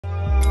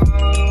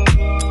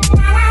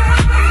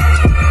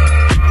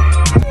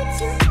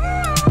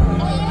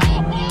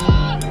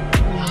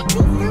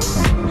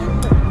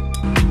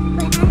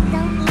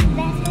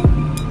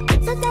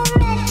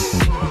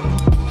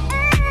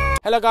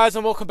Hello guys,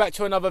 and welcome back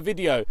to another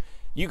video.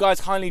 You guys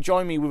kindly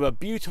join me with a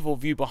beautiful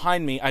view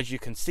behind me, as you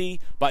can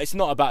see, but it's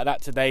not about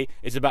that today.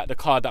 It's about the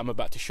car that I'm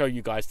about to show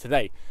you guys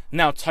today.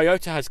 Now,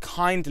 Toyota has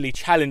kindly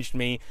challenged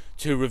me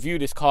to review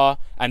this car,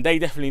 and they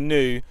definitely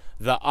knew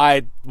that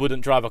I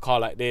wouldn't drive a car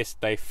like this.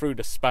 They threw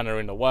the spanner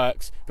in the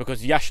works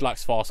because Yash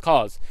likes fast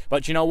cars.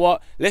 But you know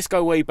what? Let's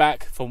go way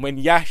back from when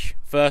Yash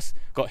first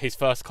got his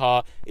first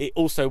car. It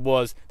also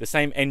was the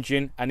same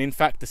engine and in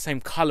fact the same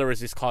color as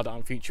this car that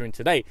I'm featuring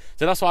today.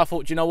 So that's why I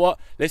thought, you know what?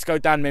 Let's go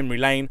down memory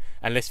lane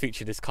and let's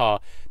feature this car.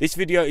 This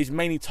video is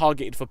mainly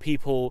targeted for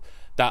people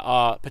that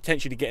are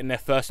potentially getting their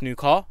first new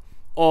car,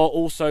 or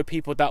also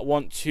people that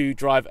want to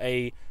drive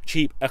a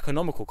cheap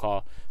economical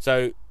car.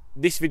 So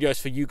this video is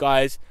for you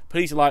guys.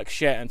 Please like,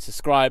 share and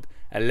subscribe,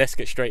 and let's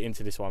get straight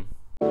into this one.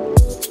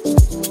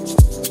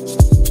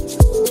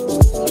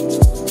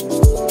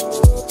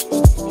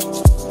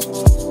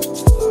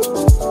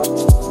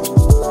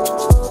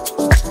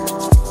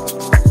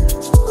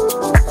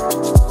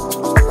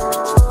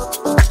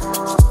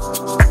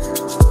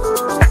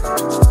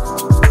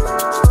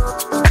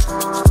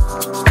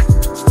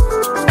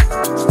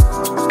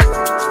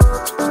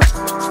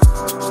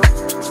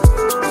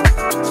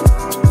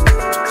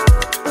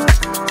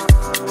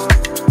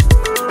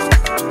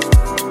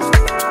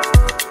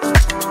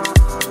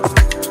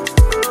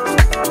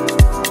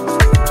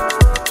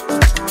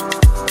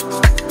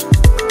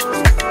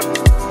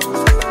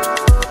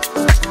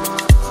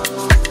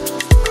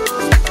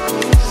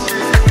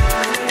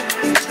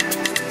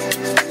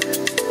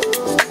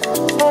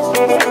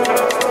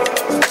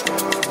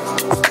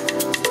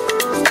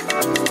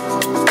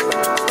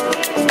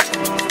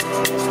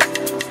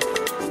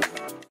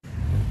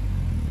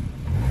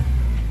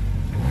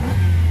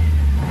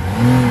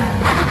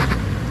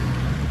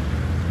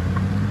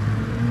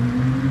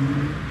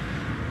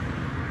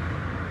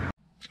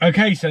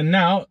 Okay, so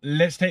now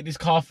let's take this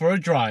car for a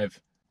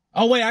drive.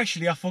 Oh wait,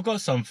 actually I forgot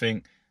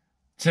something.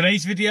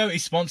 Today's video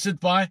is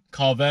sponsored by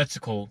Car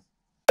Vertical.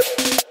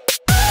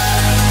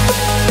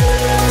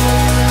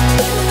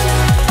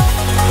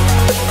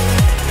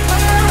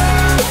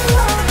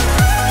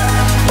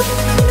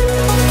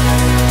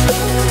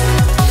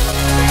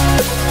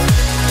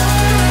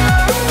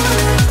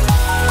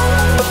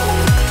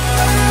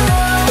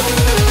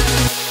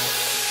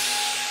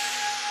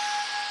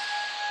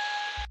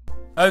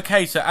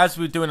 Okay, so as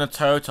we're doing a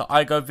Toyota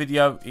Aygo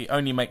video, it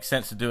only makes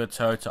sense to do a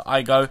Toyota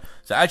Aygo.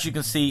 So as you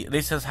can see,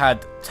 this has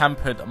had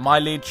tampered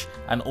mileage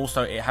and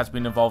also it has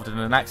been involved in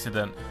an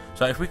accident.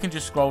 So if we can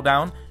just scroll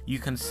down, you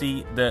can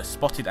see the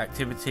spotted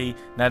activity.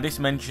 Now this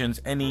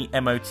mentions any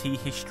MOT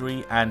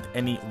history and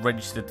any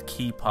registered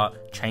keeper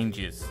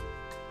changes.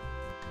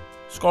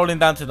 Scrolling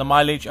down to the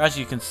mileage, as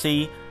you can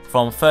see,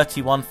 from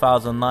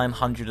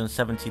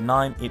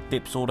 31,979, it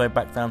dips all the way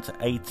back down to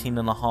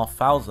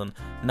 18,500.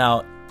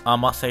 Now, I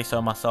must say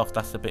so myself,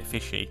 that's a bit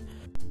fishy.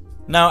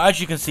 Now,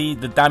 as you can see,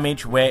 the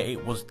damage where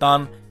it was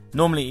done,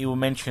 normally it will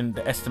mention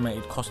the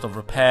estimated cost of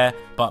repair,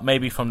 but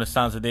maybe from the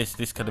sounds of this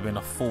could have been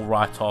a full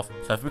write-off.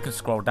 So if we can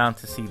scroll down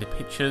to see the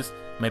pictures,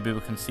 maybe we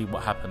can see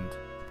what happened.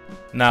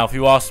 Now, if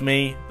you ask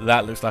me,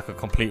 that looks like a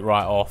complete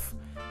write-off.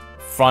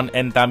 Front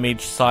end damage,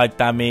 side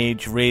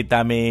damage, rear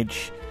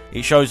damage.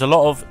 It shows a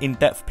lot of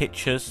in-depth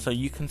pictures, so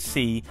you can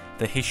see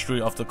the history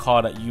of the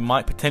car that you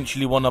might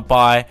potentially want to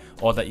buy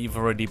or that you've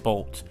already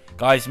bought.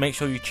 Guys, make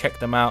sure you check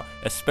them out,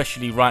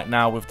 especially right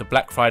now with the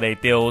Black Friday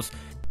deals.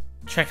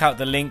 Check out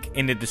the link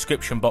in the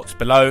description box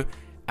below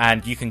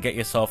and you can get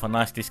yourself a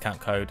nice discount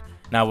code.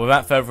 Now,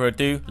 without further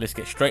ado, let's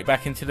get straight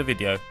back into the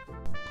video.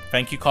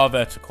 Thank you, Car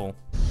Vertical.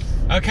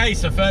 Okay,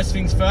 so first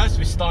things first,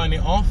 we're starting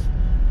it off.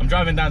 I'm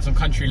driving down some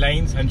country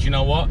lanes, and you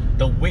know what?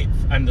 The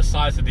width and the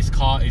size of this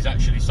car is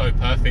actually so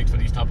perfect for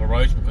these type of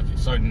roads because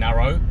it's so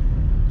narrow.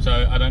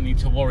 So I don't need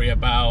to worry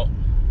about,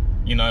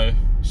 you know,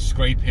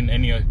 scraping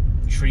any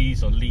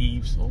trees or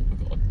leaves. Oh, we've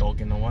got a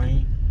dog in the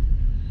way.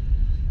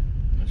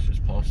 Let's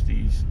just pass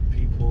these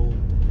people.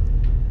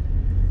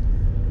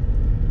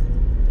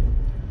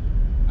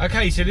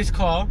 Okay, so this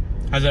car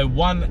has a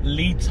 1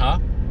 litre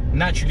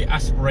naturally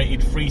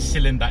aspirated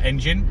 3-cylinder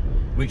engine,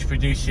 which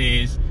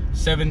produces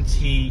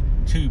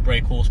 72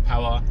 brake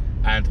horsepower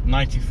and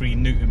 93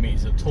 newton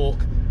meters of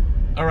torque,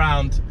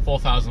 around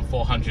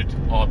 4,400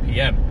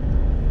 RPM.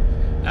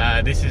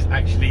 This is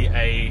actually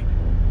a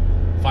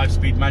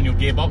 5-speed manual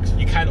gearbox.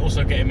 You can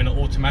also get them in an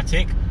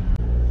automatic.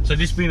 So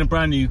this being a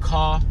brand new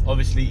car,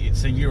 obviously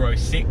it's a Euro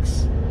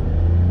 6.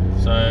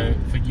 So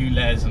for you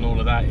Les and all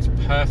of that, it's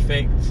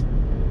perfect.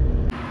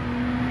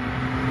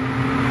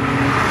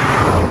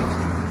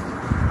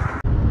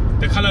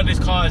 The colour of this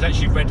car is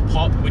actually red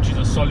pop, which is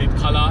a solid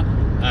colour,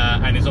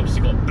 and it's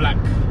obviously got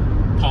black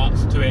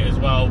parts to it as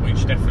well,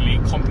 which definitely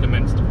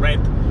complements the red.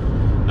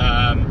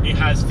 It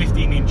has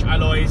 15-inch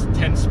alloys,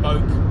 10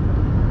 spoke,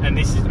 and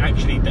this is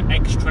actually the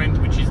X Trend,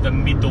 which is the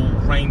middle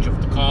range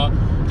of the car.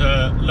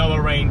 The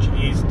lower range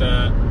is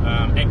the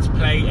X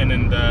Play, and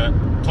then the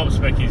top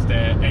spec is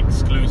the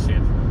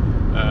Exclusive,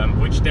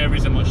 which there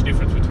isn't much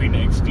difference between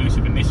the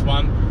Exclusive and this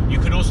one. You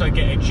could also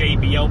get a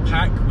JBL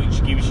pack,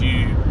 which gives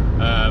you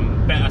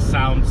better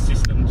sound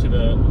system to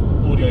the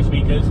audio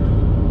speakers,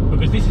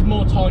 because this is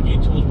more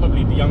targeted towards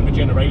probably the younger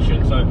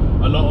generation. So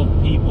a lot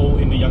of people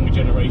in the younger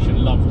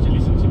generation love to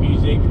listen to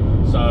music,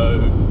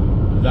 so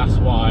that's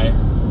why,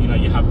 you know,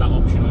 you have that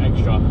optional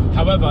extra.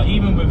 However,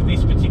 even with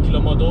this particular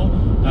model,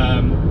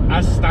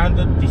 as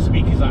standard, the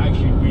speakers are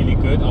actually really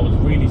good. I was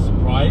really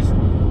surprised.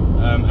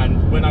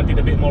 And when I did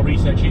a bit more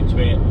research into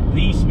it,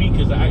 these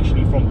speakers are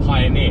actually from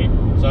Pioneer,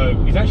 so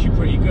it's actually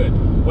pretty good.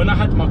 When I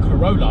had my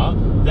Corolla,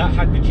 that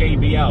had the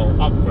JBL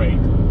upgrade,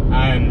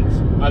 and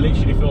I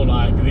literally feel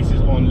like this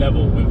is on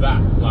level with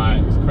that.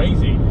 Like, it's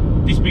crazy.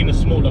 This being a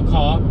smaller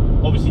car,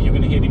 obviously you're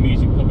going to hear the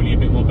music probably a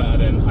bit more better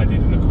than I did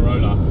in the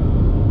Corolla.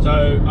 So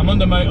I'm on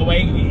the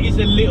motorway. It is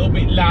a little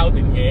bit loud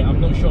in here. I'm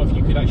not sure if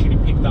you could actually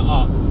pick that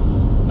up.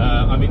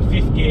 I'm in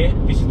 5th gear.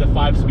 This is the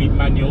 5-speed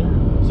manual,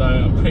 so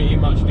I'm pretty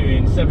much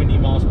doing 70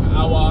 miles per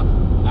hour.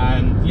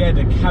 And yeah,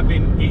 the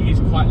cabin, it is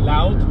quite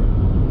loud.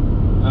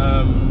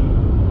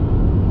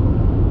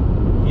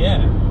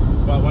 Yeah,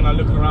 but when I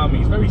look around me,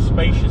 it's very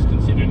spacious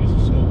considering it's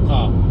a small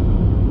car.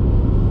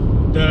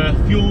 The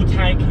fuel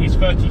tank is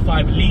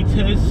 35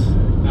 litres,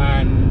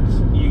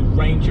 and you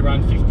range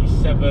around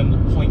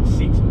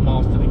 57.6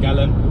 miles to the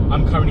gallon.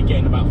 I'm currently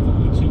getting about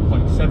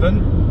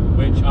 42.7,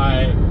 which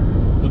I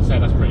would say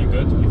that's pretty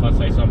good, if I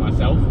say so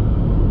myself,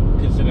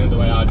 considering the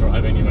way I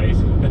drive anyways.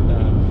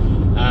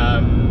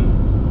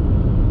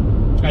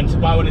 And to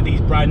buy one of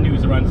these brand new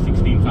is around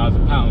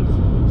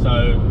 £16,000.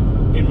 So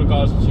in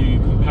regards to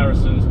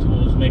comparisons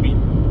towards maybe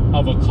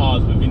other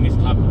cars within this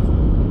type of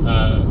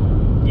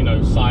you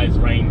know, size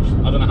range,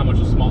 I don't know how much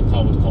a smart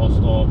car would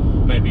cost, or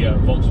maybe a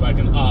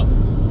Volkswagen up.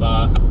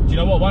 But do you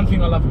know what, one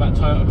thing I love about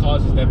Toyota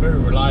cars is they're very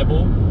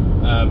reliable,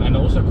 and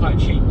they're also quite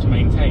cheap to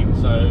maintain.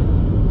 So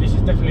this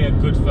is definitely a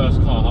good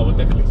first car, I would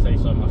definitely say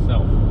so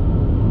myself.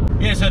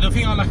 Yeah, so the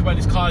thing I like about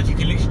this car is you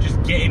can literally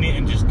just get in it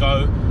and just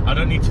go. I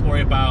don't need to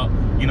worry about,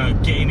 you know,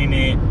 getting in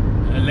it,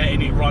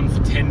 letting it run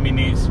for 10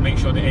 minutes, make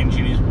sure the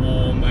engine is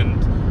warm,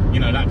 and you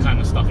know, that kind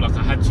of stuff like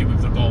I had to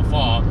with the Golf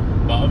R.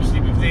 But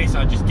obviously with this,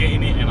 I just get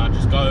in it and I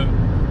just go,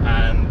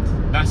 and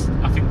that's,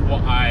 I think,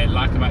 what I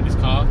like about this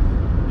car.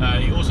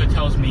 It also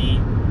tells me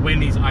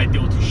when is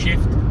ideal to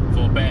shift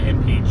for better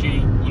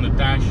MPG on the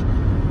dash.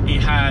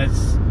 It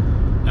has,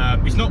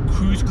 it's not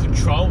cruise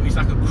control, it's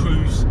like a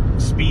cruise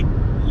speed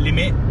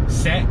limit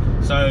set.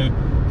 So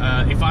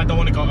if I don't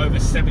want to go over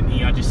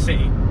 70, I just set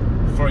it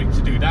for it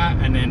to do that,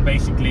 and then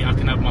basically I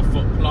can have my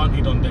foot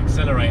planted on the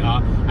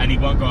accelerator and it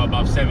won't go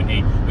above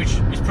 70, which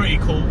is pretty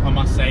cool, I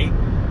must say.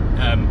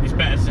 It's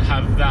better to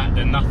have that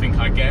than nothing,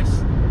 I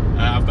guess.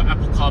 I've got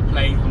Apple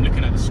CarPlay, I'm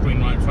looking at the screen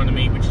right in front of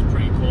me, which is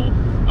pretty cool.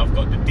 I've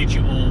got the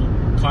digital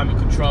climate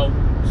control,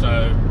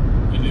 so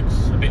it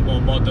looks a bit more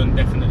modern,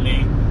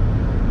 definitely.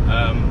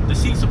 The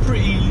seats are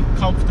pretty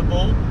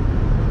comfortable,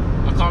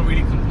 I can't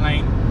really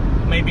complain.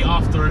 Maybe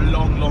after a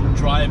long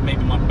drive,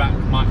 maybe my back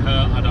might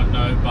hurt, I don't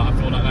know, but I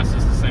feel like that's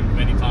just the same with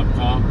any type of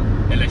car,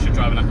 unless you're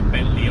driving like a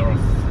Bentley or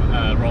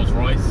a Rolls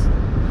Royce,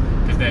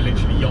 because they're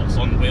literally yachts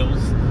on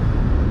wheels.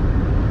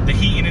 The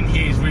heating in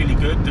here is really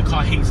good, the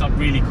car heats up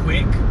really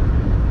quick.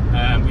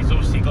 It's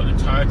obviously got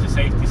the Toyota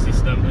safety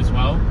system as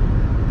well,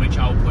 which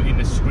I'll put in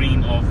the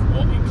screen of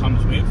what it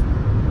comes with.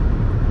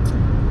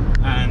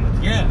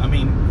 And yeah, I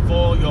mean,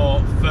 for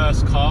your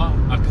first car,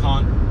 I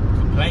can't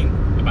complain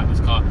about this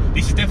car.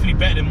 This is definitely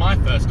better than my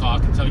first car, I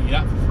can tell you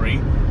that for free.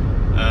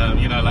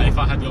 You know, like if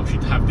I had the option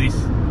to have this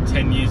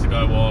 10 years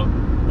ago, or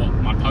what,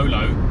 my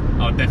Polo,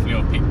 I would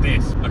definitely have picked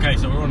this. Okay,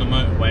 so we're on the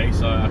motorway,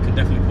 so I can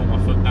definitely put my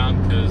foot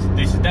down, because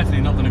this is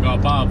definitely not going to go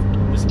above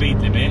the speed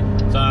limit.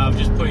 So I've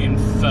just put in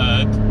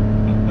 3rd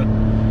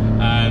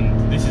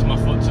and this is my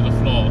foot to the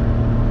floor,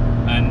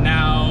 and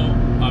now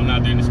I'm now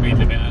doing the speed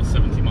limit at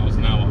 70 miles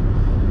an hour,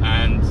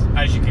 and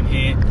as you can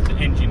hear, the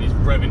engine is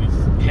revving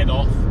its head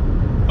off.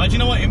 But you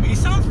know what, it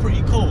sounds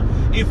pretty cool.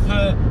 If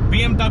a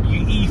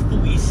BMW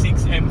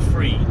E46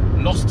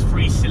 M3 lost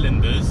 3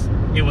 cylinders,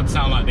 it would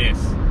sound like this.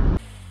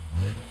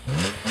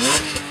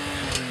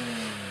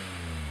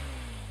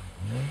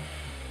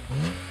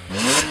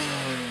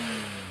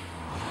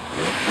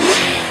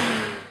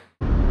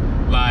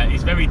 Like,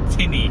 it's very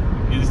tinny,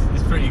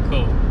 it's pretty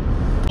cool.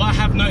 What I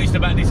have noticed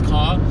about this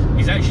car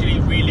is actually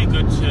really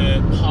good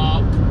to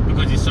park,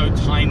 because it's so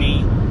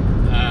tiny.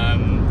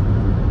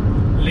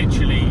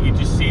 Literally, it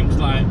just seems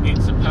like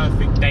it's a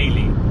perfect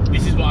daily.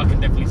 This is what I can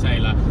definitely say.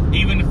 Like,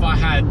 even if I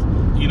had,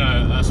 you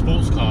know, a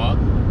sports car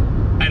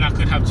and I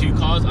could have 2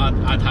 cars,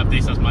 I'd have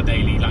this as my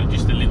daily, like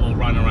just a little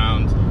run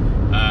around.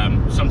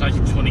 Sometimes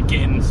you just want to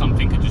get in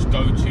something and just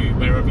go to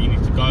wherever you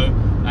need to go,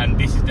 and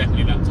this is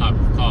definitely that type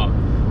of car.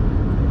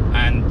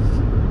 And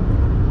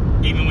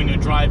even when you're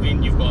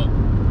driving, you've got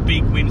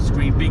big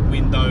windscreen, big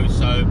windows,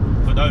 so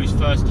for those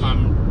first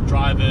time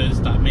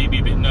drivers that may be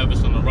a bit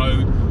nervous on the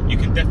road, you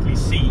can definitely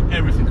see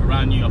everything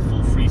around you, a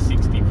full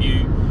 360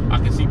 view. I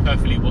can see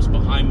perfectly what's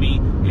behind me,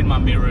 in my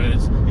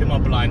mirrors, in my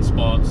blind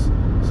spots,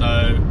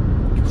 so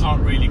you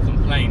can't really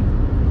complain.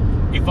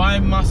 If I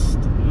must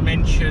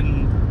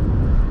mention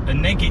a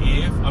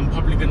negative, I'm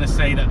probably going to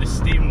say that the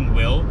steering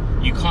wheel,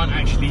 you can't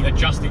actually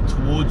adjust it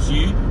towards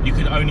you. You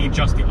can only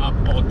adjust it up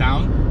or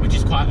down, which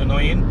is quite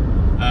annoying,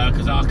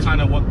 because I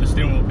kind of want the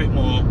steering wheel a bit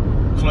more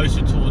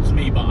closer towards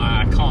me, but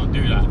I can't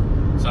do that.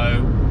 So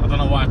I don't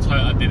know why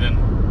Toyota didn't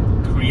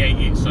create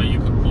it so you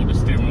could pull the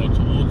steering wheel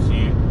towards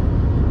you.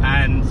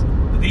 And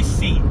this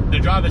seat, the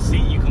driver's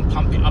seat, you can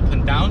pump it up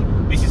and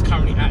down. This is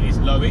currently at its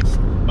lowest,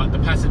 but the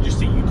passenger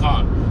seat you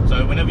can't.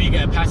 So whenever you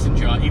get a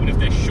passenger, even if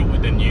they're shorter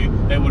than you,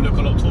 they will look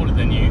a lot taller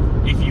than you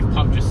if you've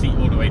pumped your seat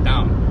all the way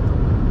down.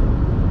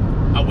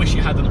 I wish it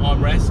had an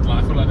armrest.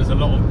 Like, I feel like there's a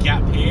lot of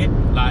gap here.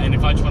 Like, and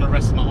if I just want to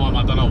rest my arm,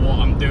 I don't know what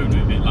I'm doing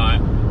with it. Like,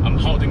 I'm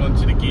holding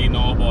onto the gear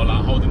knob or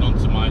like holding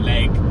onto my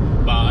leg,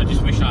 but I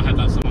just wish I had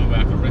that somewhere where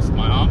I could rest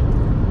my arm.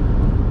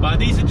 But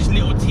these are just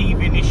little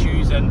teething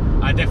issues,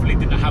 and I definitely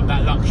didn't have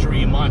that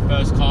luxury in my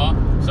first car.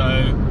 So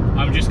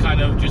I'm just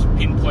kind of just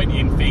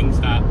pinpointing things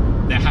that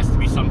there has to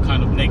be some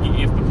kind of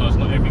negative, because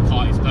not every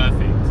car is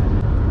perfect.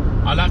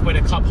 I like where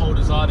the cup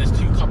holders are. There's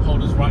 2 cup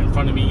holders right in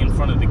front of me, in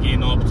front of the gear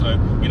knob, so,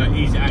 you know,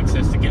 easy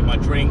access to get my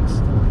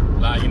drinks.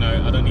 Like, you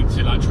know, I don't need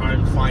to like try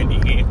and find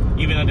it here,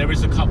 even though there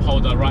is a cup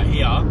holder right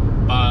here.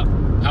 But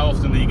how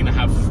often are you going to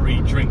have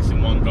 3 drinks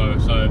in one go?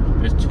 So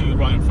there's 2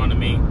 right in front of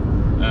me.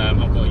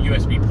 I've got a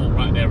USB port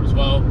right there as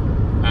well,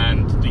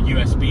 and the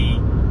USB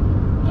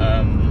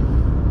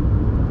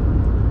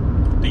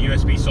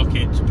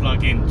socket to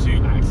plug in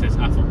to access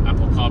Apple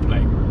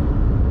CarPlay.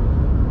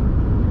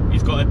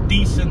 It's got a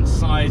decent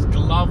sized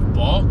glove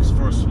box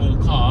for a small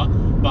car,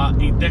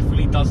 but it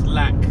definitely does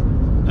lack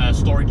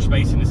storage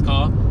space in this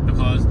car,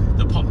 because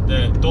the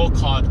door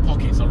card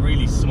pockets are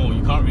really small.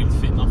 You can't really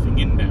fit nothing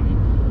in them,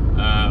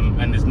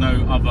 and there's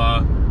no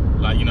other,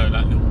 like, you know,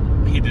 like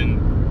little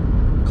hidden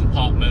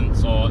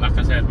compartments, or like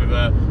I said, with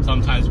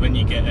sometimes when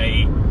you get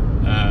a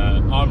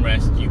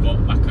armrest, you got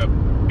like a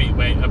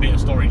bit of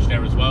storage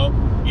there as well.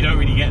 You don't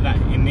really get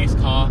that in this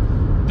car.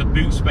 The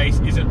boot space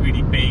isn't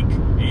really big,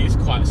 it is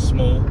quite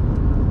small.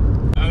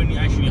 It only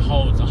actually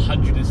holds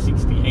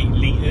 168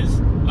 litres.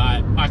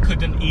 Like, I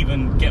couldn't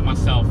even get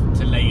myself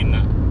to lay in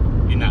that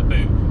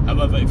boot.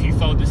 However, if you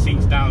fold the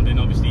seats down, then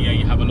obviously, yeah,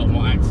 you have a lot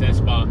more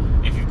access. But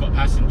if you've got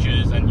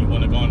passengers and you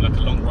want to go on like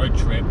a long road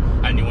trip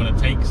and you want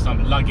to take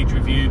some luggage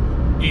with you,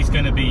 it's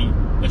going to be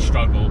a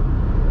struggle.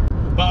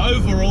 But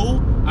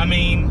overall, I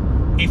mean,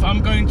 if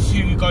I'm going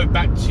to go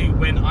back to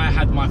when I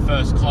had my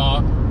first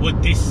car,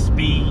 would this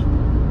be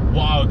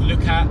what I would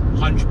look at?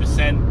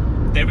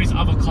 100%. There is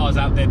other cars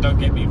out there, don't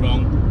get me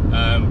wrong.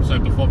 So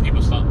before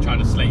people start trying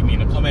to slate me in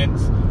the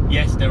comments,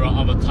 yes, there are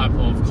other type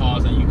of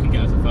cars that you can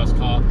get as a first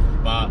car,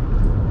 but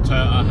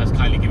Toyota has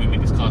kindly given me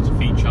this car to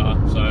feature.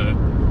 So,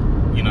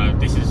 you know,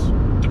 this is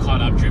the car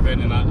that I've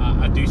driven, and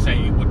I do say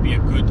it would be a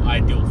good,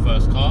 ideal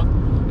first car.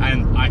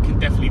 And I can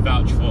definitely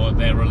vouch for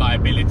their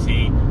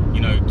reliability.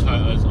 You know,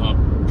 Toyotas are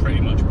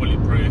pretty much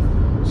bulletproof.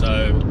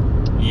 So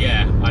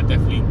yeah, I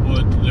definitely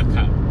would look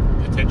at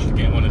potentially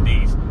getting one of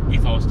these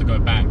if I was to go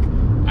back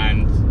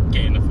and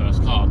getting the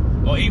first car.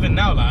 Or even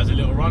now, like, as a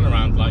little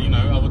runaround, like, you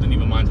know, I wouldn't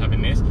even mind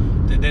having this.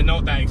 They're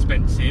not that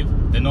expensive.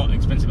 They're not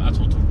expensive at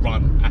all to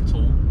run at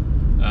all.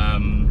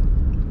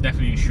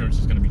 Definitely insurance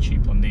is going to be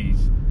cheap on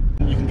these.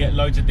 You can get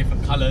loads of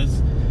different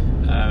colours.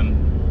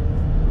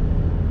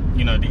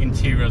 You know, the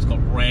interior's got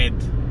red,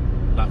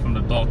 like from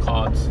the door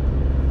cards.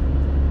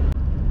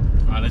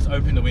 Alright, let's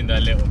open the window a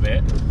little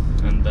bit,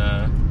 and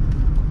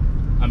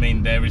I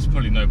mean, there is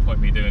probably no point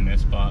me doing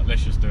this, but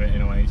let's just do it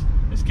anyways.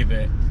 Let's give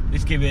it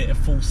a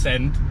full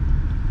send.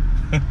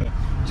 Do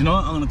you know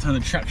what? I'm gonna turn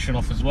the traction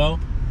off as well,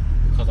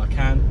 because I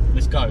can.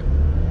 Let's go.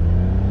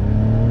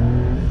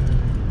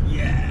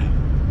 Yeah,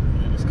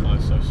 this car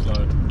is so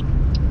slow.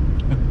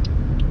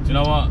 Do you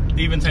know what?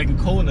 Even taking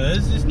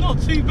corners, it's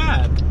not too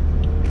bad.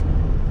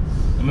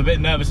 I'm a bit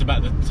nervous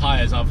about the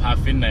tyres of how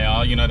thin they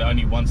are. You know, they're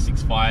only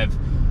 165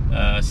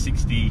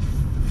 60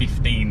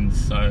 15s,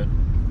 so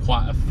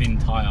quite a thin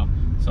tyre.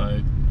 So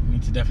I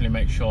need to definitely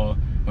make sure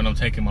when I'm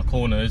taking my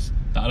corners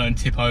that I don't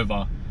tip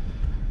over.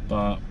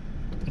 But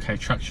okay,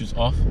 traction's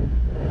off.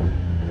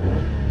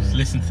 Just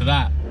listen to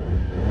that.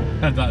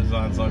 That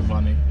sounds so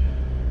funny.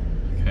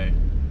 Okay,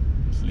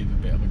 let's leave a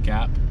bit of a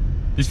gap.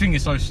 This thing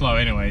is so slow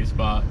anyways,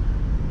 but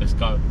let's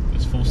go.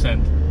 Let's full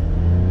send.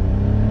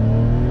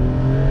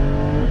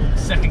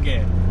 Second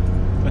gear.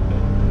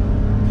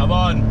 Come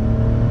on.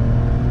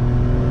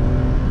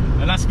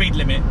 And that's speed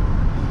limit.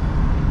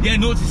 Yeah,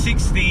 0 to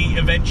 60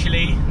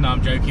 eventually. No,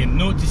 I'm joking.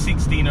 0 to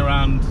 60 in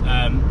around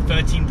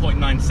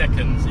 13.9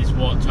 seconds is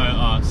what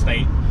Toyota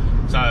state.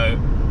 So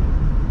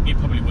it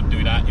probably would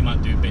do that. It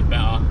might do a bit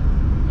better,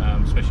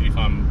 especially if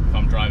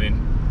I'm driving.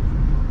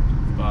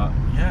 But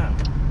yeah,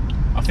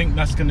 I think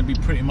that's going to be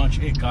pretty much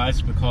it,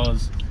 guys,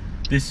 because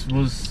this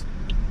was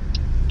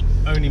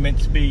only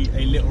meant to be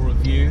a little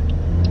review.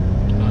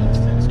 Let's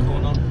take this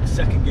corner.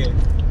 Second gear.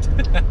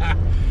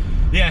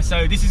 Yeah,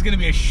 so this is going to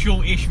be a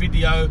shortish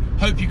video.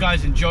 Hope you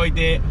guys enjoyed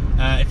it.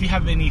 If you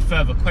have any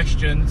further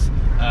questions,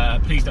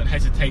 please don't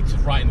hesitate to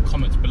write in the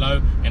comments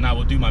below, and I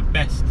will do my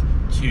best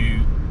to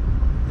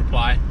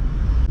reply.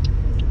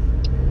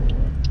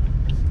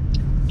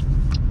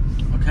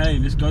 Okay,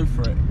 let's go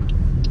for it.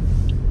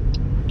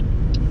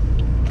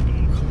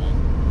 Come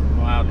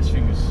on. Wow, this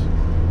thing is...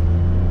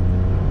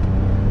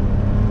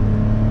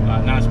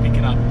 Right, now it's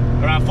picking up.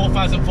 Around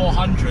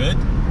 4,400,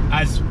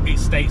 as it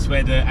states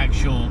where the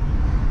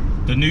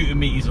Newton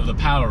meters of the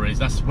power is,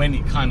 that's when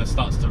it kind of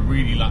starts to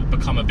really like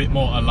become a bit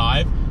more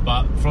alive.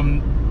 But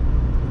from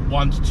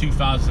 1 to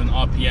 2,000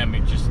 RPM,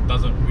 it just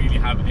doesn't really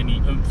have any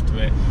oomph to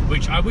it,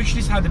 which I wish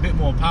this had a bit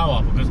more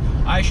power, because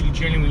I actually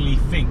genuinely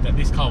think that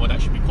this car would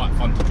actually be quite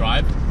fun to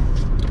drive.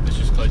 Let's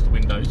just close the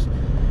windows.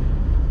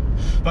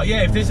 But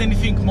yeah, if there's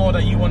anything more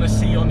that you want to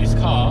see on this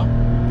car,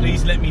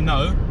 please let me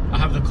know. I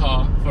have the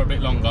car for a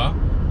bit longer,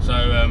 so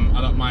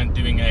I don't mind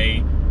doing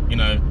a, you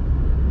know,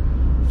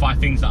 5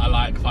 things that I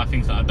like, 5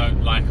 things that I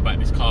don't like about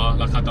this car,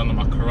 like I've done on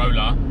my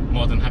Corolla.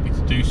 More than happy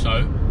to do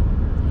so.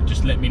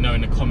 Just let me know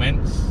in the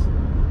comments.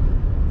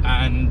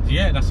 And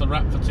yeah, that's a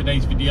wrap for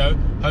today's video.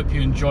 Hope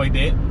you enjoyed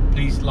it.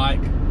 Please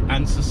like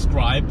and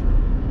subscribe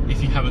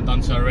if you haven't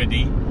done so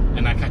already,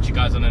 and I'll catch you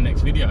guys on the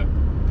next video.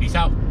 Peace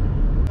out.